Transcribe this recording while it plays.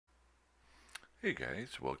Hey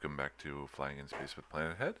guys, welcome back to Flying in Space with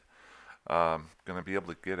Planet Head. Gonna be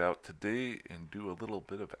able to get out today and do a little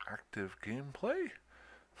bit of active gameplay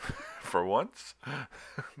for once.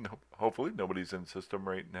 No, hopefully nobody's in system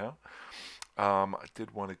right now. I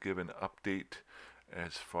did want to give an update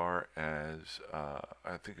as far as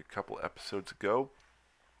I think a couple episodes ago,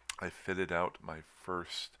 I fitted out my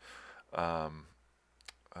first. Um,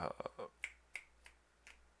 I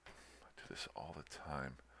do this all the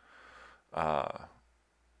time. Uh,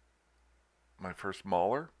 my first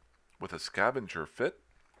mauler with a scavenger fit.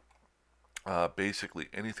 Basically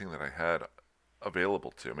anything that I had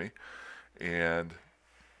available to me. And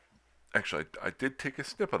actually, I did take a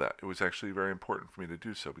snip of that. It was actually very important for me to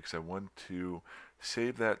do so because I wanted to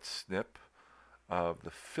save that snip of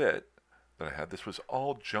the fit that I had. This was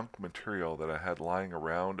all junk material that I had lying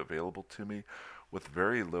around available to me with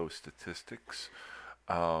very low statistics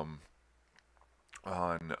um,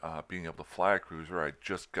 on being able to fly a cruiser. I'd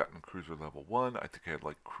just gotten cruiser level 1. I think I had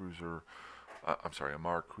like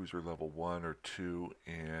Amar cruiser level 1 or 2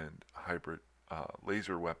 and hybrid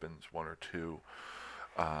laser weapons 1 or 2.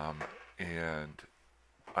 Um, and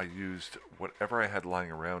I used whatever I had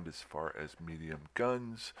lying around as far as medium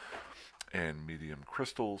guns and medium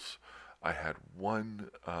crystals. I had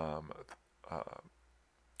one uh,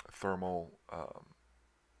 thermal,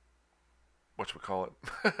 whatchamacallit,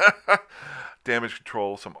 damage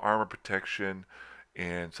control, some armor protection,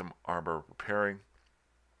 and some armor repairing.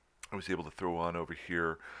 I was able to throw on over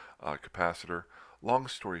here capacitor. Long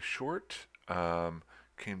story short,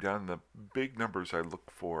 came down. The big numbers I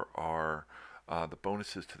look for are the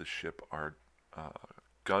bonuses to the ship are uh,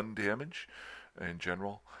 gun damage in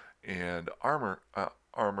general and armor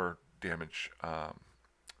damage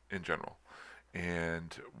in general.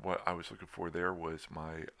 And what I was looking for there was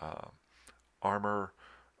my armor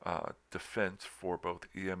defense for both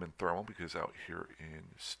EM and thermal because out here in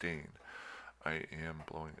Stain I am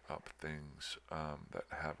blowing up things that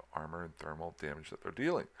have armor and thermal damage that they're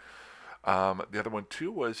dealing. The other one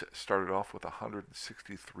too was started off with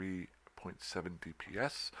 163.7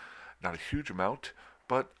 DPS, not a huge amount,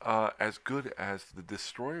 but as good as the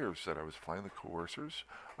destroyers that I was flying, the coercers.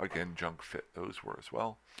 Again, junk fit those were as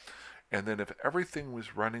well. And then if everything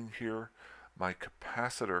was running here, my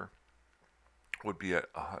capacitor would be at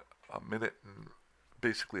a minute and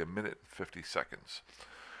basically a minute and 50 seconds.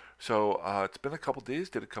 So it's been a couple days,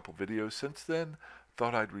 did a couple videos since then.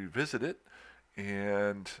 Thought I'd revisit it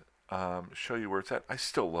and show you where it's at. I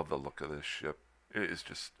still love the look of this ship. It's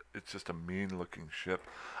just a mean looking ship.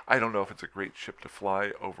 I don't know if it's a great ship to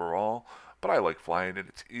fly overall, but I like flying it.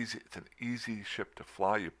 It's easy. It's an easy ship to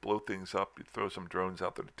fly. You blow things up. You throw some drones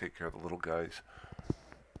out there to take care of the little guys,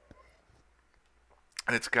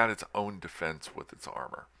 and it's got its own defense with its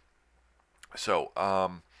armor. So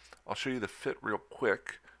I'll show you the fit real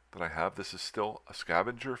quick that I have. This is still a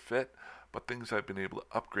scavenger fit, but things I've been able to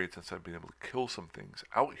upgrade since I've been able to kill some things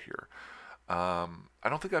out here. I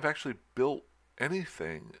don't think I've actually built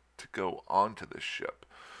anything to go onto this ship.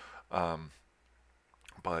 Um,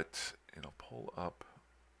 but pull up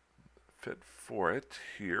fit for it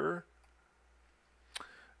here.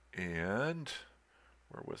 And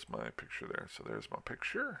where was my picture there? So there's my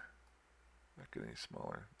picture. Not getting any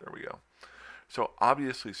smaller. There we go. So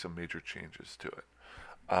obviously some major changes to it.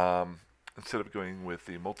 Instead of going with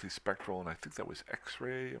the multispectral, and I think that was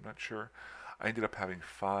X-ray, I'm not sure, I ended up having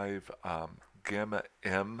 5 gamma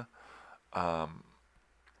M um,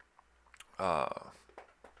 uh,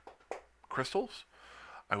 crystals.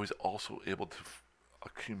 I was also able to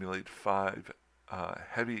accumulate 5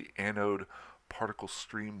 heavy anode particle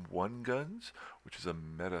stream 1 guns, which is a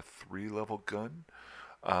meta 3 level gun.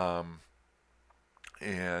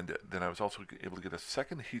 And then I was also able to get a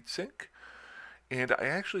second heatsink. And I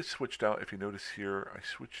actually switched out, if you notice here, I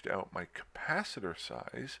switched out my capacitor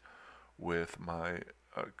size with my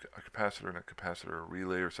a capacitor and a capacitor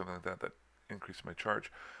relay or something like that that increased my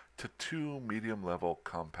charge to 2 medium level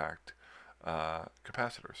compact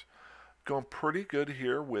capacitors. Going pretty good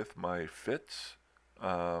here with my fits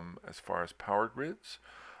as far as power grids.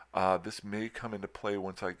 This may come into play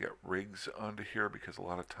once I get rigs onto here because a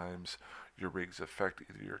lot of times your rigs affect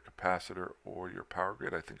either your capacitor or your power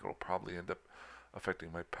grid. I think it'll probably end up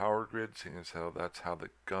affecting my power grid, seeing as how that's how the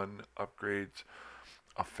gun upgrades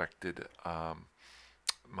affected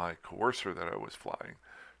my coercer that I was flying.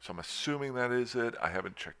 So I'm assuming that is it. I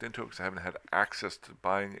haven't checked into it because I haven't had access to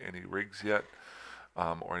buying any rigs yet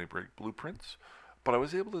or any rig blueprints. But I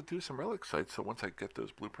was able to do some relic sites, so once I get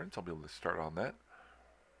those blueprints, I'll be able to start on that.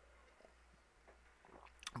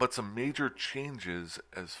 But some major changes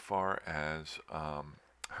as far as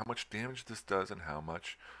how much damage this does and how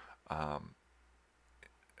much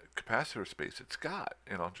capacitor space it's got,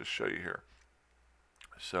 and I'll just show you here.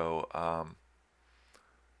 So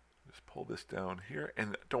just pull this down here,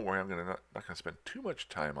 and don't worry, I'm not going to spend too much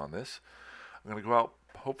time on this. I'm going to go out,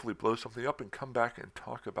 hopefully blow something up, and come back and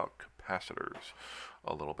talk about capacitors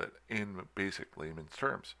a little bit in basic layman's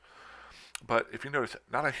terms. But if you notice,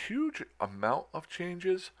 not a huge amount of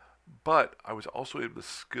changes, but I was also able to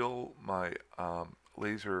skill my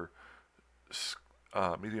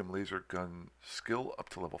medium laser gun skill up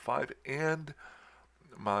to level 5, and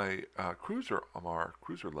my cruiser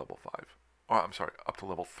level 5. Oh, I'm sorry, up to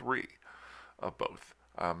level 3 of both.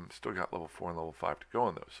 Still got level 4 and level 5 to go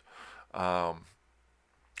on those.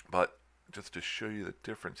 But just to show you the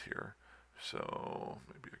difference here, so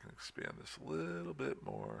maybe I can expand this a little bit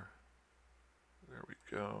more. There we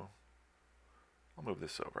go. I'll move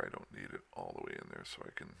this over. I don't need it all the way in there so I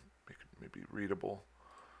can make it maybe readable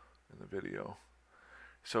in the video.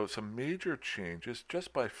 So some major changes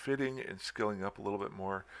just by fitting and skilling up a little bit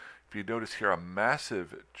more. If you notice here, a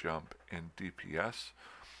massive jump in DPS.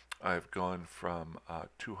 I've gone from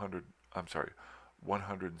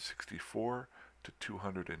 164 to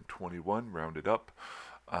 221 rounded up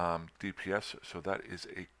DPS. So that is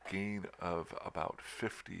a gain of about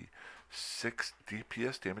 56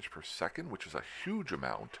 DPS, damage per second, which is a huge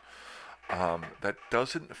amount. That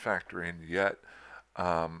doesn't factor in yet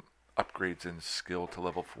upgrades in skill to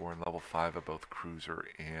level 4 and level 5 of both cruiser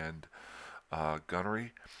and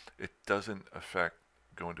gunnery. It doesn't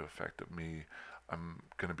go into effect of me. I'm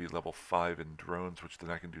going to be level 5 in drones, which then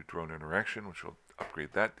I can do drone interaction, which will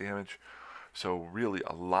upgrade that damage. So really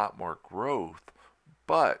a lot more growth,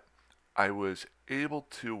 but I was able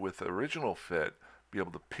to, with the original fit, be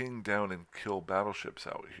able to ping down and kill battleships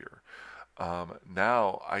out here.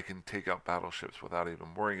 Now I can take out battleships without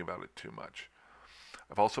even worrying about it too much.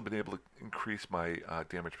 I've also been able to increase my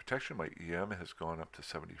damage protection. My EM has gone up to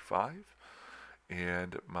 75,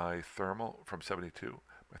 and my thermal from 72.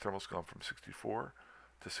 My thermal's gone from 64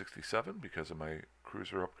 to 67 because of my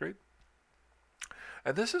cruiser upgrade.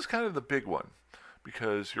 And this is kind of the big one,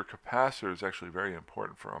 because your capacitor is actually very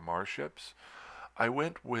important for MR ships. I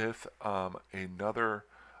went with another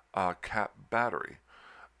cap battery,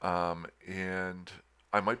 and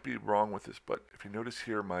I might be wrong with this, but if you notice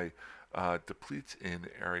here, my depletes in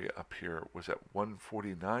area up here was at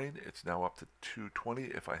 149. It's now up to 220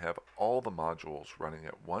 if I have all the modules running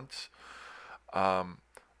at once.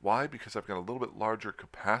 Why? Because I've got a little bit larger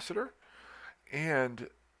capacitor, and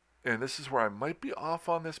this is where I might be off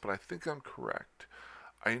on this, but I think I'm correct.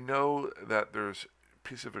 I know that there's a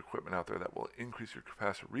piece of equipment out there that will increase your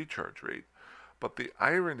capacitor recharge rate, but the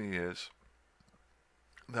irony is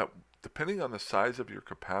that depending on the size of your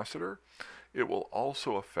capacitor, it will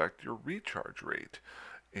also affect your recharge rate.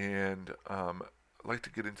 And I'd like to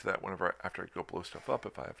get into that after I go blow stuff up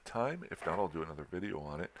if I have time. If not, I'll do another video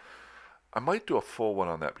on it. I might do a full one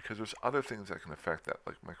on that because there's other things that can affect that,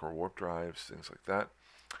 like micro warp drives, things like that.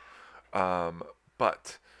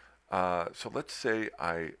 So let's say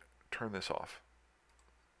I turn this off.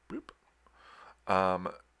 Boop.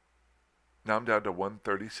 Now I'm down to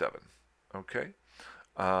 137. Okay.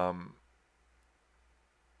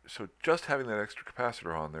 So just having that extra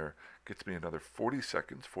capacitor on there gets me another 40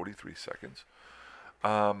 seconds, 43 seconds.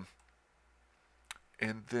 And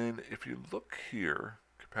then if you look here,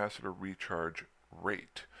 capacitor recharge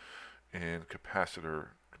rate and capacitor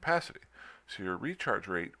capacity. So your recharge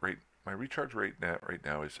rate, my recharge rate right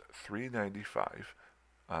now is 395,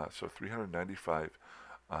 so 395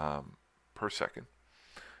 per second.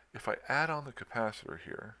 If I add on the capacitor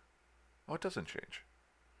here, oh, it doesn't change.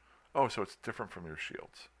 Oh, so it's different from your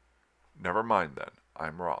shields. Never mind then,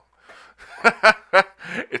 I'm wrong.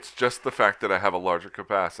 It's just the fact that I have a larger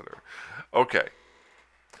capacitor. Okay,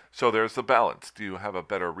 so there's the balance. Do you have a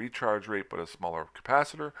better recharge rate but a smaller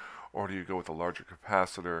capacitor, or do you go with a larger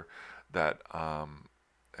capacitor that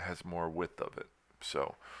has more width of it?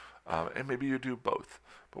 So, and maybe you do both,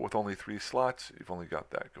 but with only 3 slots, you've only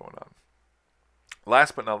got that going on.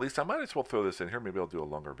 Last but not least, I might as well throw this in here. Maybe I'll do a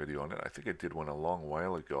longer video on it. I think I did one a long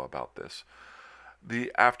while ago about this.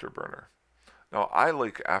 The afterburner. Now, I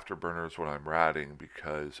like afterburners when I'm ratting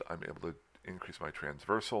because I'm able to increase my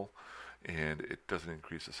transversal, and it doesn't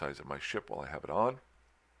increase the size of my ship while I have it on.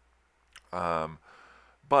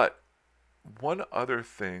 But one other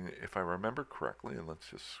thing, if I remember correctly, and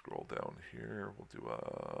let's just scroll down here, we'll do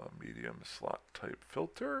a medium slot type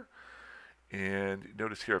filter. And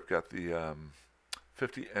notice here I've got the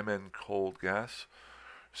 50 mN cold gas.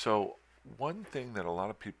 So one thing that a lot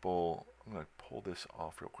of people, I'm going to pull this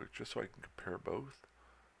off real quick just so I can compare both.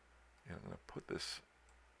 And I'm going to put this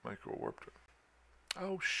micro warp.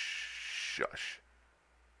 Oh, shush.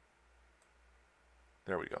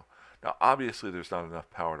 There we go. Now, obviously, there's not enough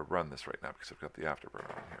power to run this right now because I've got the afterburner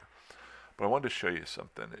on here. But I wanted to show you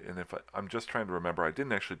something, and if I'm just trying to remember, I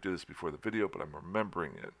didn't actually do this before the video, but I'm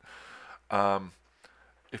remembering it.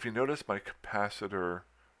 If you notice, my capacitor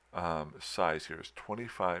size here is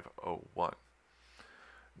 2501.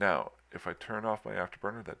 Now, if I turn off my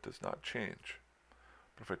afterburner, that does not change.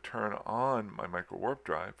 But if I turn on my micro warp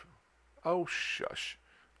drive, oh shush,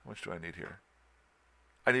 how much do I need here?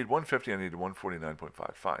 I need 150, I need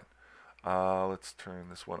 149.5, fine. Let's turn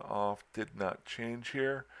this one off, did not change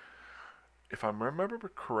here. If I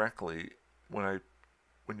remember correctly, when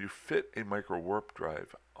you fit a micro warp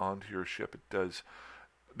drive onto your ship, it does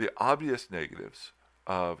the obvious negatives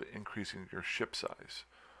of increasing your ship size.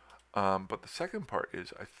 But the second part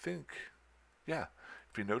is, I think, yeah,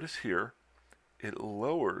 if you notice here, it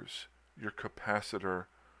lowers your capacitor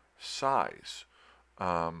size.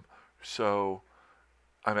 So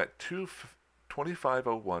I'm at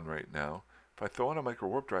 2501 right now. If I throw on a micro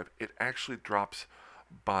warp drive, it actually drops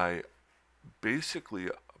by basically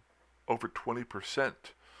over 20%,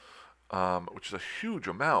 which is a huge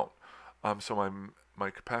amount. So my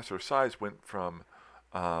capacitor size went from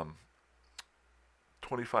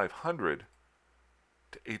 2500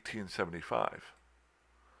 to 1875.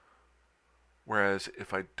 Whereas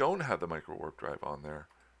if I don't have the micro warp drive on there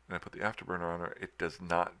and I put the afterburner on there, it does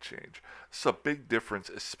not change. It's a big difference,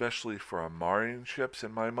 especially for Amarian ships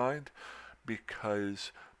in my mind,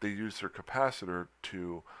 because they use their capacitor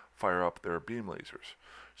to fire up their beam lasers.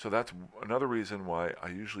 So that's another reason why I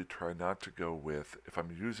usually try not to go with, if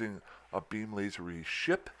I'm using a beam lasery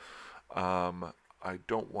ship, I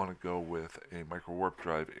don't want to go with a micro warp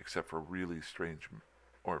drive except for really strange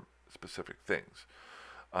or specific things.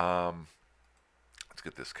 Let's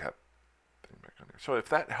get this cap thing back on here. So if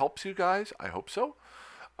that helps you guys, I hope so.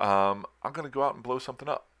 I'm going to go out and blow something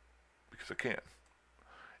up because I can.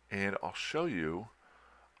 And I'll show you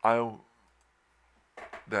how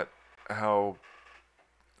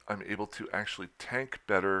I'm able to actually tank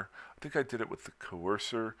better. I think I did it with the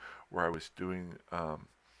coercer where I was doing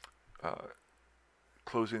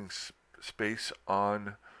closing space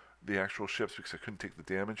on the actual ships because I couldn't take the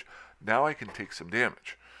damage. Now I can take some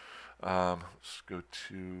damage. Let's go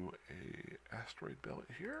to a asteroid belt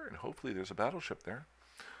here, and hopefully there's a battleship there.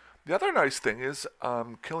 The other nice thing is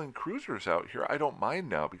killing cruisers out here. I don't mind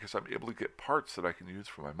now because I'm able to get parts that I can use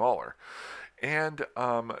for my Mauler. And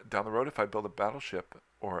down the road, if I build a battleship,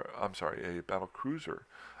 or I'm sorry, a battle cruiser,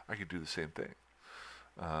 I could do the same thing.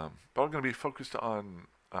 But I'm going to be focused on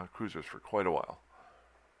cruisers for quite a while.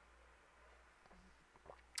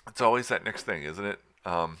 It's always that next thing, isn't it?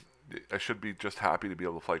 I should be just happy to be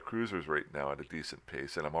able to fly cruisers right now at a decent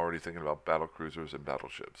pace, and I'm already thinking about battle cruisers and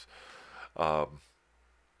battleships.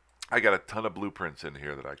 I got a ton of blueprints in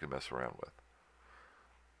here that I can mess around with.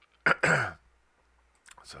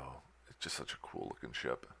 So, it's just such a cool looking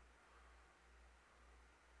ship.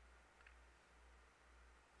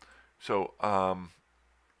 So,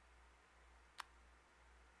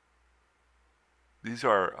 these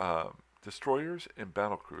are destroyers and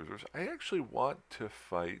battle cruisers. I actually want to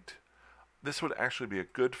fight. This would actually be a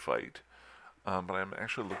good fight, but I'm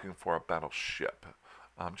actually looking for a battleship,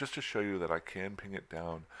 just to show you that I can ping it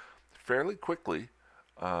down fairly quickly.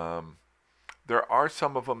 There are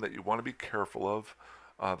some of them that you want to be careful of.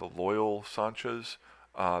 The loyal Sanchas,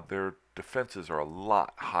 their defenses are a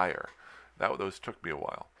lot higher. Those took me a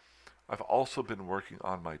while. I've also been working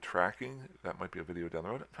on my tracking. That might be a video down the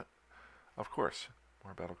road. Of course,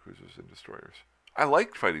 more battle cruisers and destroyers. I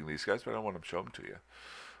like fighting these guys, but I don't want to show them to you.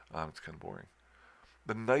 It's kind of boring.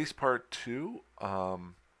 The nice part, too,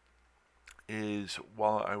 is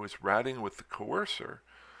while I was ratting with the Coercer,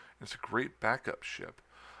 it's a great backup ship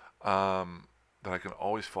that I can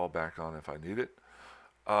always fall back on if I need it.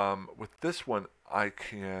 With this one, I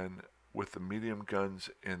can, with the medium guns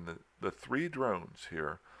and the 3 drones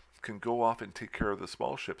here, can go off and take care of the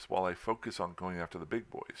small ships while I focus on going after the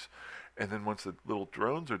big boys. And then once the little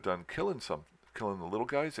drones are done killing the little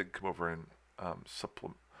guys, I can come over and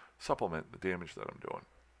supplement the damage that I'm doing.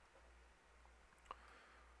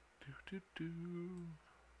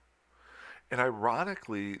 And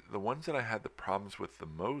ironically, the ones that I had the problems with the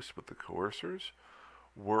most with the coercers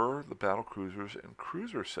were the battle cruisers and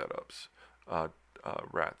cruiser setups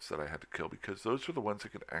rats that I had to kill, because those are the ones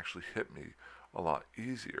that could actually hit me a lot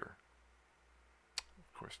easier.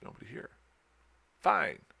 Of course, nobody here.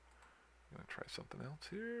 Fine. I'm going to try something else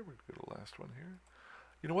here. We're going to go to the last one here.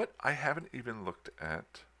 You know what? I haven't even looked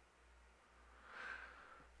at...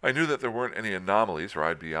 I knew that there weren't any anomalies, or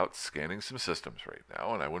I'd be out scanning some systems right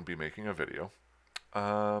now, and I wouldn't be making a video.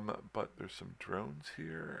 But there's some drones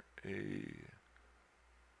here.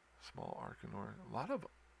 Small arcane ore. A lot of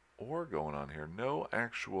ore going on here. No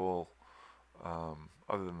actual,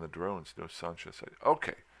 other than the drones, no sunshine.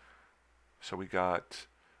 Okay, so we got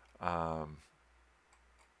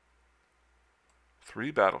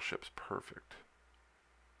 3 battleships. Perfect.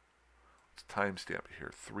 Let's timestamp it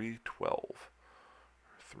here. 312.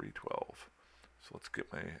 312. So let's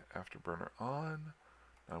get my afterburner on.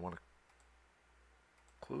 I want to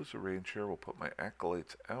close the range here. We'll put my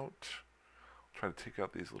acolytes out. Try to take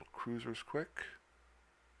out these little cruisers quick.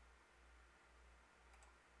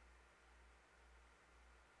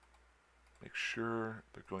 Make sure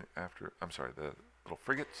they're going after, I'm sorry, the little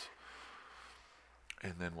frigates.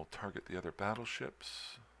 And then we'll target the other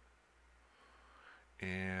battleships.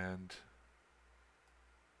 And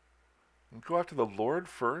we'll go after the Lord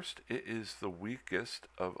first. It is the weakest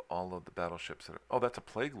of all of the battleships. Oh, that's a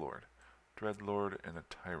Plague Lord. Dreadlord and a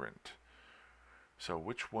Tyrant. So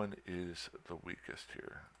which one is the weakest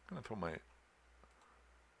here? I'm going to throw my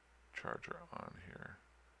charger on here.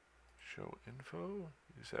 Show info.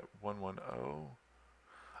 Is that 110?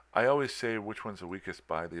 I always say which one's the weakest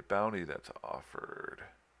by the bounty that's offered.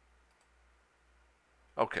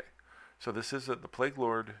 Okay, so this is the Plague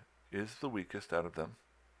Lord is the weakest out of them.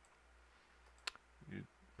 The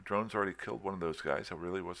drone's already killed one of those guys. I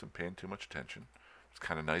really wasn't paying too much attention. It's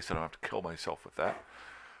kind of nice. I don't have to kill myself with that.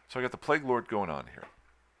 So I got the Plague Lord going on here.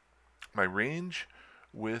 My range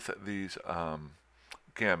with these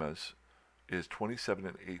gammas is 27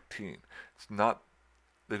 and 18. It's not,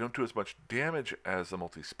 they don't do as much damage as the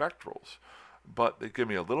multispectrals, but they give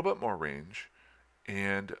me a little bit more range,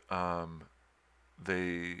 and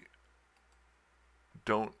they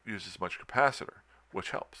don't use as much capacitor,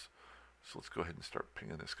 which helps. So let's go ahead and start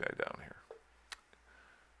pinging this guy down here.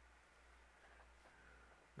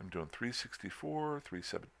 I'm doing 364,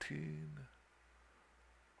 317.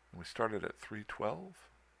 And we started at 312.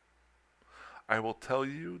 I will tell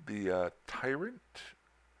you the Tyrant.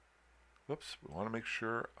 Whoops, we want to make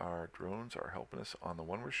sure our drones are helping us on the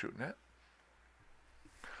one we're shooting at.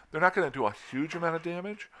 They're not going to do a huge amount of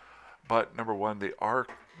damage, but number one, they are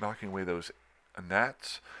knocking away those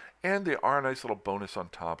gnats, and they are a nice little bonus on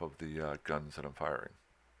top of the guns that I'm firing.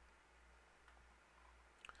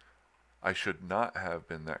 I should not have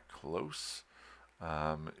been that close.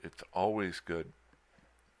 It's always good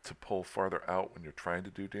to pull farther out when you're trying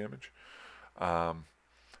to do damage.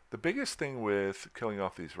 The biggest thing with killing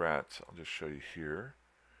off these rats, I'll just show you here,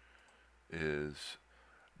 is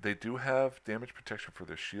they do have damage protection for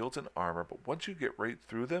their shields and armor, but once you get right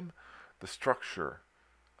through them, the structure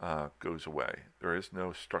goes away. There is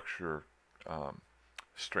no structure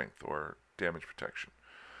strength or damage protection.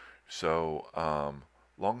 So,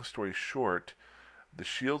 long story short, the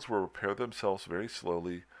shields will repair themselves very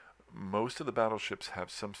slowly. Most of the battleships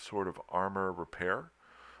have some sort of armor repair.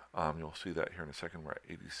 You'll see that here in a second. We're at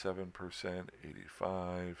 87%,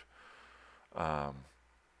 85.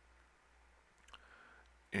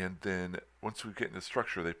 And then once we get into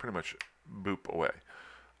structure, they pretty much boop away.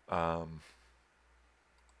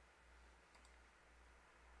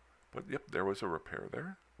 But yep, there was a repair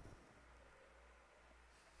there.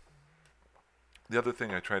 The other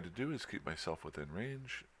thing I tried to do is keep myself within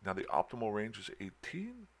range. Now the optimal range is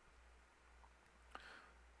 18.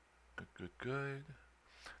 Good.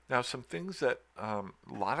 Now some things that, a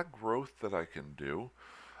lot of growth that I can do.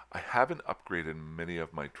 I haven't upgraded many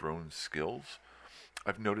of my drone skills.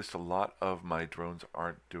 I've noticed a lot of my drones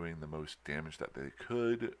aren't doing the most damage that they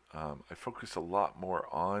could. I focus a lot more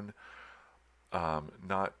on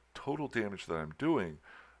not total damage that I'm doing,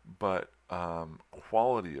 but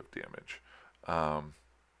quality of damage.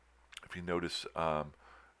 If you notice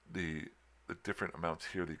the different amounts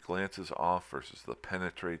here, the glances off versus the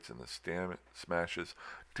penetrates and the smashes,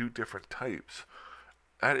 two different types.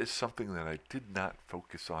 That is something that I did not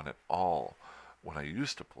focus on at all when I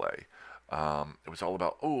used to play. It was all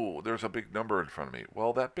about, oh, there's a big number in front of me.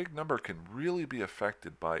 Well, that big number can really be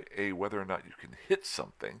affected by A, whether or not you can hit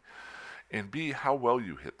something, and B, how well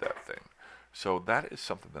you hit that thing. So that is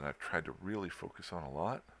something that I've tried to really focus on a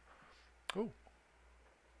lot. Oh.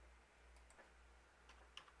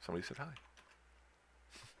 Somebody said hi.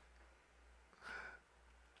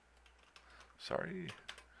 Sorry.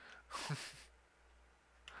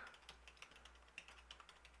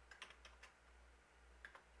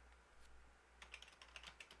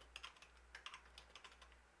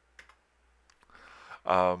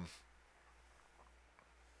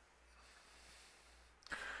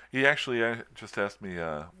 He actually just asked me,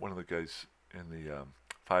 one of the guys in the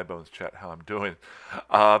Five Bones chat, how I'm doing.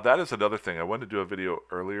 That is another thing. I wanted to do a video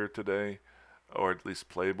earlier today, or at least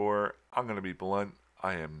play more. I'm going to be blunt.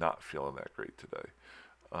 I am not feeling that great today.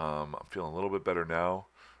 I'm feeling a little bit better now.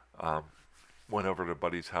 Um, Went over to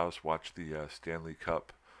Buddy's house, watched the Stanley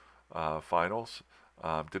Cup finals.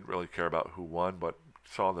 Didn't really care about who won, but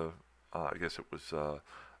saw the. I guess it was the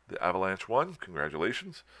Avalanche won.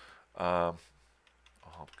 Congratulations. Um,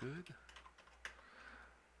 all good.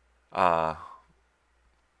 Uh,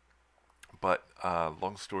 but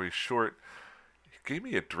long story short, he gave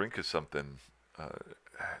me a drink of something uh,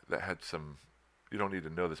 that had some. You don't need to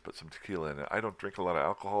know this, but some tequila in it. I don't drink a lot of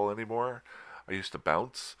alcohol anymore. I used to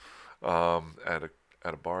bounce at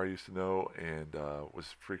a bar I used to know and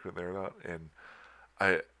was frequent there a lot. And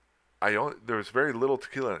I I only there was very little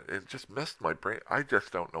tequila. It just messed my brain. I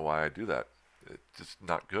just don't know why I do that. It's just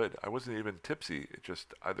not good. I wasn't even tipsy. It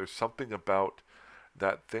just there's something about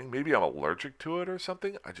that thing. Maybe I'm allergic to it or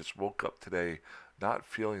something. I just woke up today not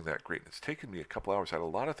feeling that great. It's taken me a couple hours. I had a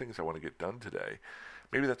lot of things I want to get done today.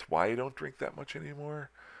 Maybe that's why I don't drink that much anymore.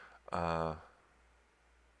 Uh,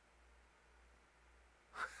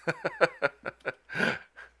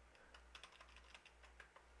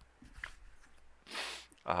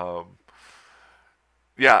 um,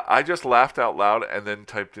 yeah, I just laughed out loud and then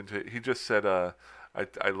typed into it. He just said, I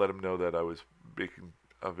let him know that I was making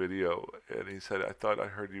a video, and he said, I thought I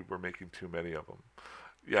heard you were making too many of them.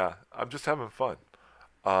 Yeah, I'm just having fun.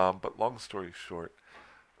 But long story short,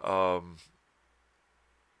 um,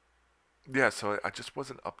 yeah, so I just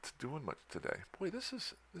wasn't up to doing much today. Boy, this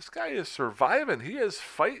guy is surviving. He is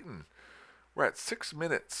fighting. We're at 6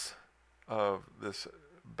 minutes of this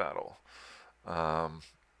battle. Um,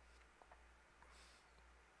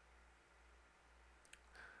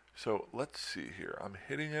 so let's see here. I'm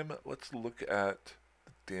hitting him. Let's look at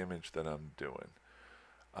the damage that I'm doing.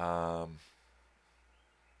 Um,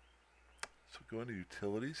 so go into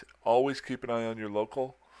utilities. Always keep an eye on your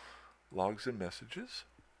local logs and messages.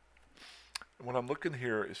 And what I'm looking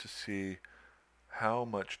here is to see how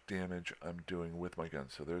much damage I'm doing with my gun.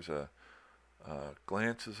 So there's a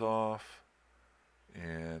glances off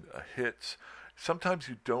and a hits. Sometimes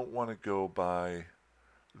you don't want to go by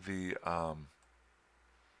the amount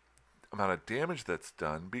of damage that's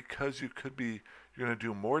done because you're going to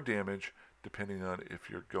do more damage depending on if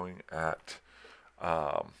you're going at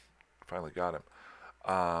finally got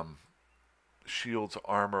him shields,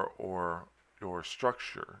 armor, or your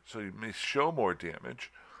structure. So you may show more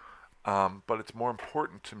damage, but it's more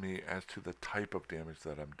important to me as to the type of damage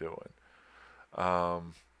that I'm doing.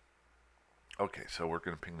 Okay, so we're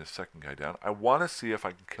going to ping the second guy down. I want to see if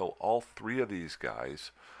I can kill all three of these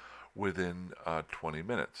guys within 20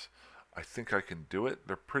 minutes. I think I can do it.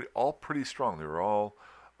 They're all pretty strong. They're all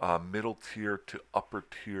middle tier to upper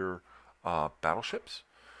tier battleships.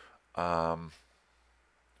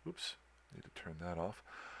 Oops, need to turn that off.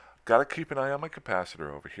 Got to keep an eye on my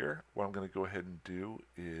capacitor over here. What I'm going to go ahead and do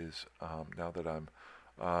is, now that I'm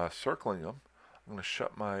circling them, I'm going to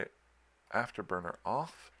shut my afterburner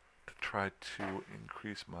off to try to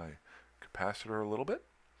increase my capacitor a little bit.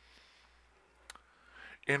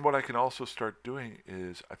 And what I can also start doing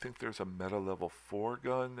is, I think there's a meta level 4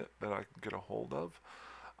 gun that I can get a hold of.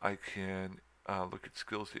 I can look at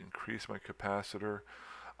skills to increase my capacitor.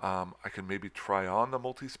 I can maybe try on the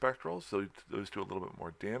multispectrals, so those do a little bit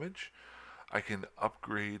more damage. I can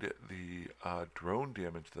upgrade the drone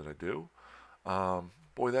damage that I do.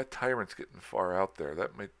 Boy, that tyrant's getting far out there.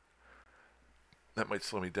 That might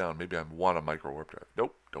slow me down. Maybe I want a micro warp drive.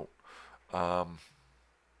 Nope, don't.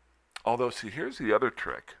 Although, see, here's the other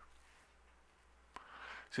trick.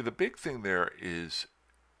 See, the big thing there is,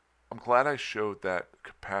 I'm glad I showed that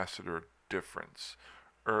capacitor difference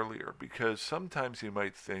earlier, because sometimes you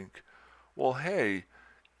might think, well, hey,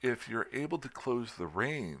 if you're able to close the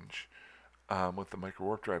range with the micro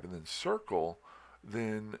warp drive and then circle,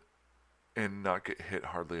 then and not get hit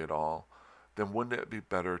hardly at all, then wouldn't it be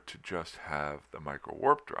better to just have the micro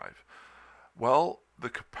warp drive? Well, the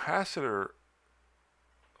capacitor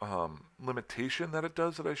limitation that it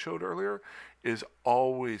does that I showed earlier is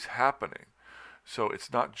always happening. So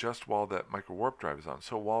it's not just while that micro warp drive is on.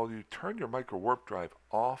 So while you turn your micro warp drive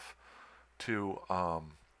off to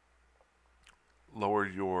lower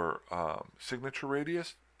your signature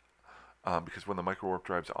radius, because when the micro warp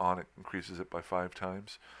drive's on, it increases it by 5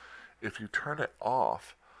 times. If you turn it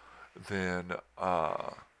off, then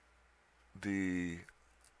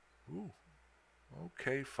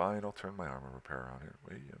okay, fine, I'll turn my armor repair on here.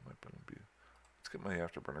 Wait, yeah, let's get my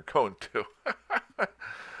afterburner going too.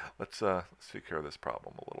 Let's take care of this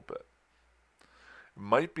problem a little bit. It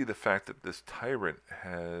might be the fact that this tyrant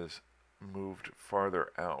has moved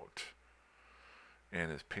farther out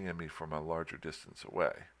and is pinging me from a larger distance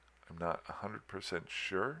away. I'm not 100%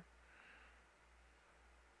 sure.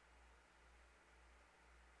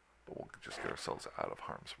 but we'll just get ourselves out of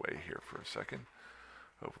harm's way here for a second.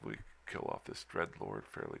 Hopefully kill off this Dreadlord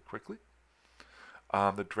fairly quickly.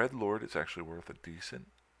 The Dreadlord is actually worth a decent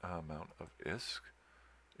amount of ISK.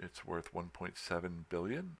 It's worth 1.7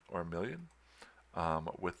 billion or million,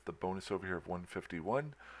 with the bonus over here of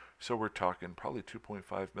 151. So we're talking probably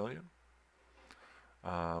 2.5 million.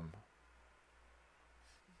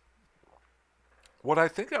 What I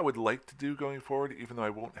think I would like to do going forward, even though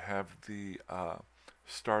I won't have the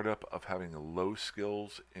startup of having low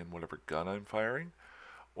skills in whatever gun I'm firing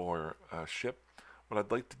or ship, what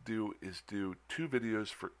I'd like to do is do 2 videos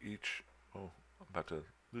for each. Oh, I'm about to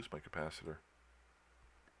lose my capacitor.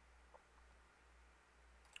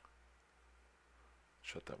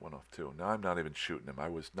 Shut that one off too. Now I'm not even shooting him. I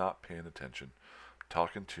was not paying attention.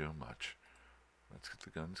 Talking too much. Let's get the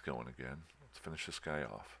guns going again. Let's finish this guy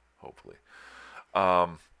off, hopefully.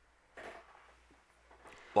 Long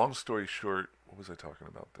story short, what was I talking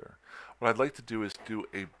about there? What I'd like to do is do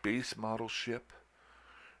a base model ship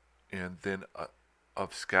and then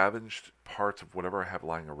of scavenged parts of whatever I have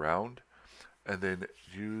lying around, and then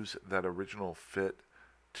use that original fit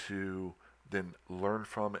to then learn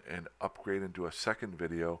from and upgrade and do a second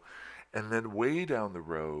video, and then way down the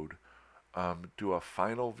road do a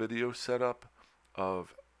final video setup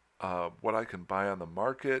of what I can buy on the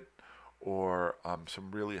market, or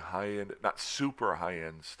some really high-end, not super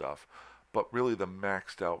high-end stuff, but really the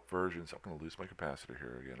maxed out versions. I'm going to lose my capacitor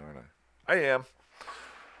here again, aren't I? I am.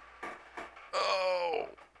 Oh,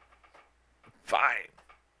 fine.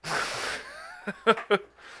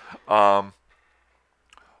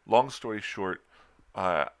 Long story short,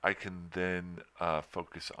 I can then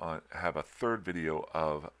focus on, have a third video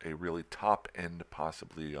of a really top-end,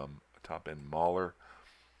 possibly top-end mauler.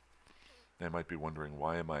 They might be wondering,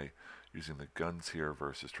 why am I using the guns here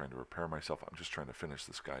versus trying to repair myself? I'm just trying to finish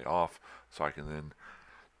this guy off so I can then,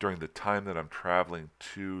 during the time that I'm traveling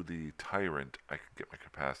to the Tyrant, I can get my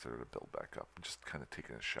capacitor to build back up. I'm just kind of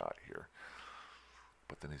taking a shot here.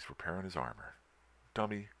 But then he's repairing his armor.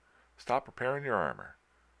 Dummy, stop repairing your armor.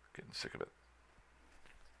 Getting sick of it.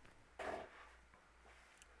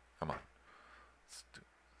 Come on.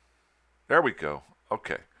 There we go.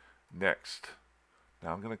 Okay, next.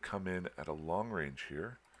 Now I'm going to come in at a long range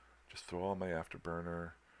here. Just throw on my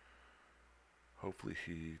afterburner. Hopefully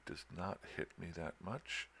he does not hit me that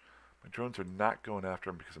much. My drones are not going after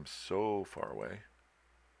him because I'm so far away.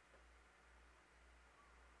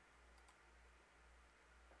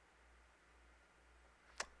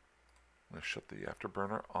 I'm going to shut the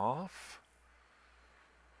afterburner off,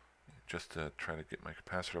 just to try to get my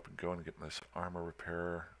capacitor up and going and get this armor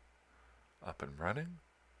repair up and running.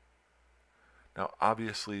 Now,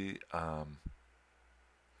 obviously,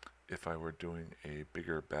 if I were doing a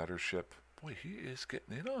bigger battleship, boy, he is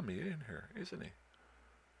getting in on me in here, isn't he?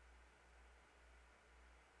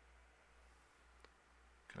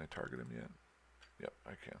 Can I target him yet? Yep,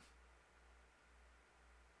 I can.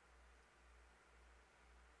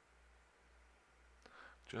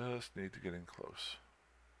 Just need to get in close.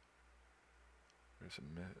 There's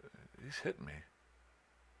a he's hitting me.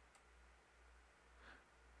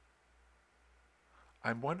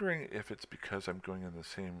 I'm wondering if it's because I'm going in the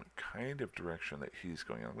same kind of direction that he's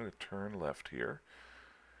going. I'm going to turn left here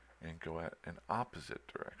and go at an opposite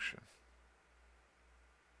direction.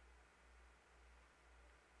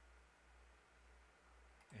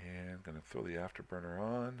 And I'm going to throw the afterburner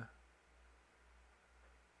on.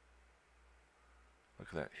 Look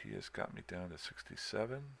at that, he has got me down to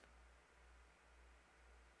 67.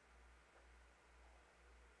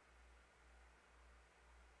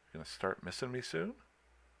 Gonna start missing me soon?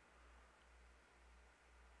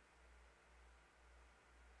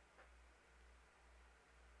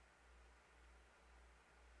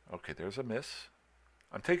 Okay, there's a miss.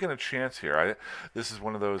 I'm taking a chance here. This is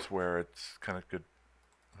one of those where it's kind of good.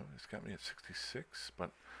 Oh, he's got me at 66, but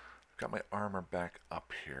I've got my armor back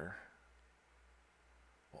up here.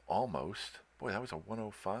 Well, almost. Boy, that was a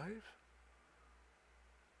 105.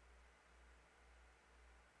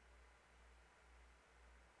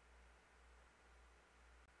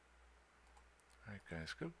 All right,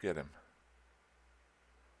 guys, go get him.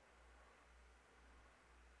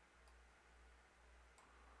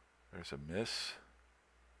 There's a miss.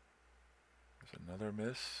 There's another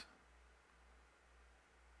miss.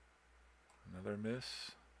 Another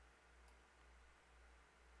miss.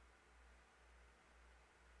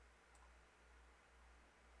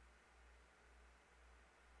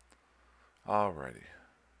 Alrighty.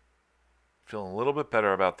 Feeling a little bit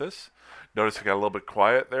better about this. Notice I got a little bit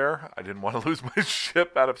quiet there. I didn't want to lose my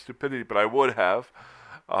ship out of stupidity, but I would have.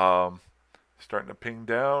 Starting to ping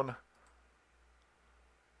down.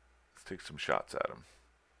 take some shots at him.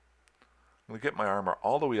 I'm going to get my armor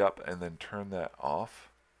all the way up and then turn that off.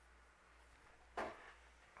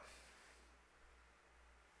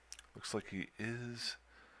 Looks like he is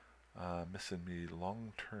missing me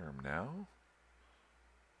long term now.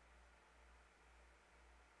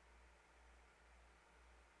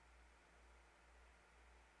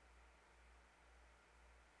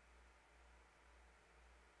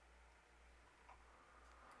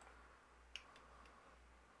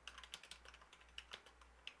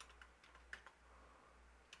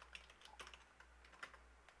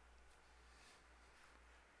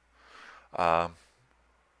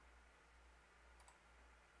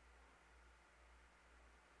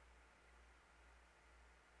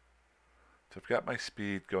 So I've got my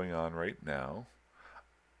speed going on right now.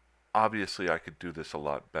 Obviously, I could do this a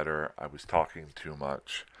lot better. I was talking too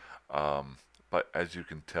much. But as you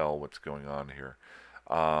can tell what's going on here,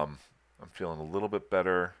 I'm feeling a little bit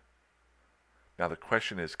better. Now the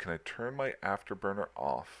question is, can I turn my afterburner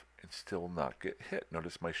off and still not get hit?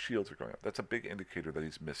 Notice my shields are going up. That's a big indicator that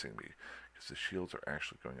he's missing me because the shields are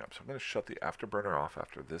actually going up. So I'm going to shut the afterburner off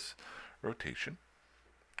after this rotation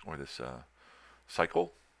or this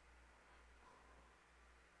cycle.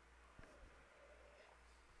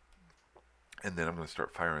 And then I'm going to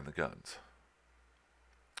start firing the guns.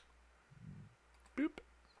 Boop.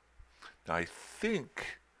 Now I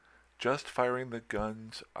think just firing the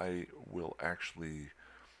guns, I will actually,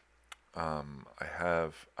 I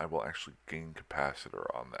will actually gain capacitor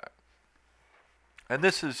on that. And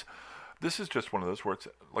this is just one of those where it's,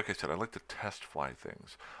 like I said, I like to test fly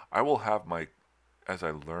things. I will have my, as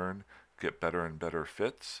I learn, get better and better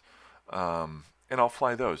fits, and I'll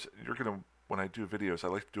fly those. You're gonna, when I do videos, I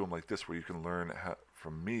like to do them like this, where you can learn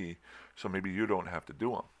from me, so maybe you don't have to do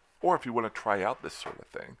them. Or if you want to try out this sort of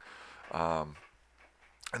thing.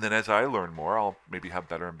 And then as I learn more, I'll maybe have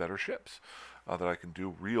better and better ships that I can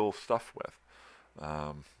do real stuff with.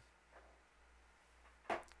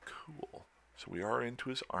 Cool. So we are into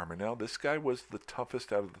his armor now. This guy was the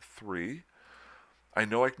toughest out of the three. I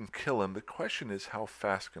know I can kill him. The question is, how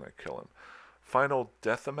fast can I kill him? Final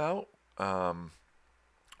death amount,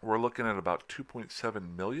 we're looking at about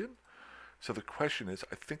 2.7 million. So the question is,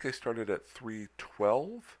 I think I started at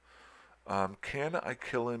 312. Can I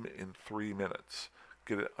kill him in 3 minutes?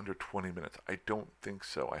 Get it under 20 minutes? I don't think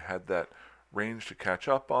so. I had that range to catch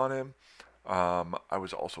up on him. I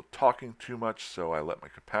was also talking too much, so I let my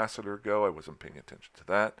capacitor go. I wasn't paying attention to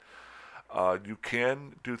that. You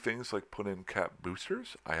can do things like put in cap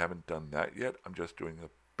boosters. I haven't done that yet. I'm just doing a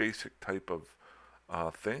basic type of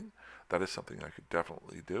thing. That is something I could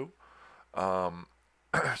definitely do.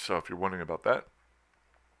 So if you're wondering about that,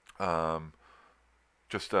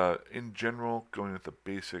 just in general, going with the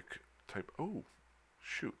basic type. Oh,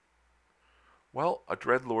 shoot. Well, a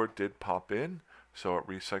Dreadlord did pop in, so it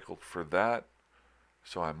recycled for that.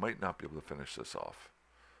 So I might not be able to finish this off.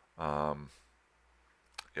 Yeah,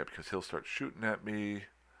 because he'll start shooting at me.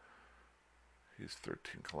 He's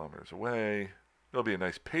 13 kilometers away. It'll be a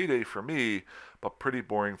nice payday for me, but pretty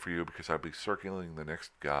boring for you because I'll be circling the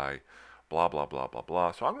next guy. Blah, blah, blah, blah,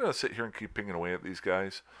 blah. So I'm going to sit here and keep pinging away at these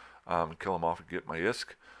guys. Kill them off and get my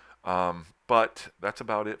ISK. But that's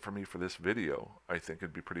about it for me for this video. I think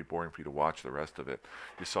it'd be pretty boring for you to watch the rest of it.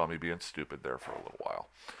 You saw me being stupid there for a little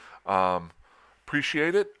while.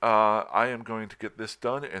 Appreciate it. I am going to get this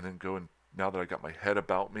done and then go and, now that I got my head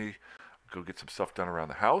about me, go get some stuff done around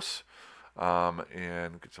the house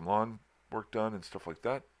and get some lawn work done and stuff like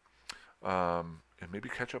that. And maybe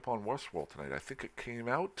catch up on Westworld tonight. I think it came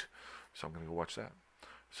out, so I'm going to go watch that.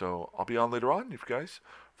 So I'll be on later on. You guys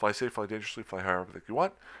fly safe, fly dangerously, fly however you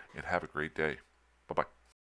want, and have a great day. Bye-bye.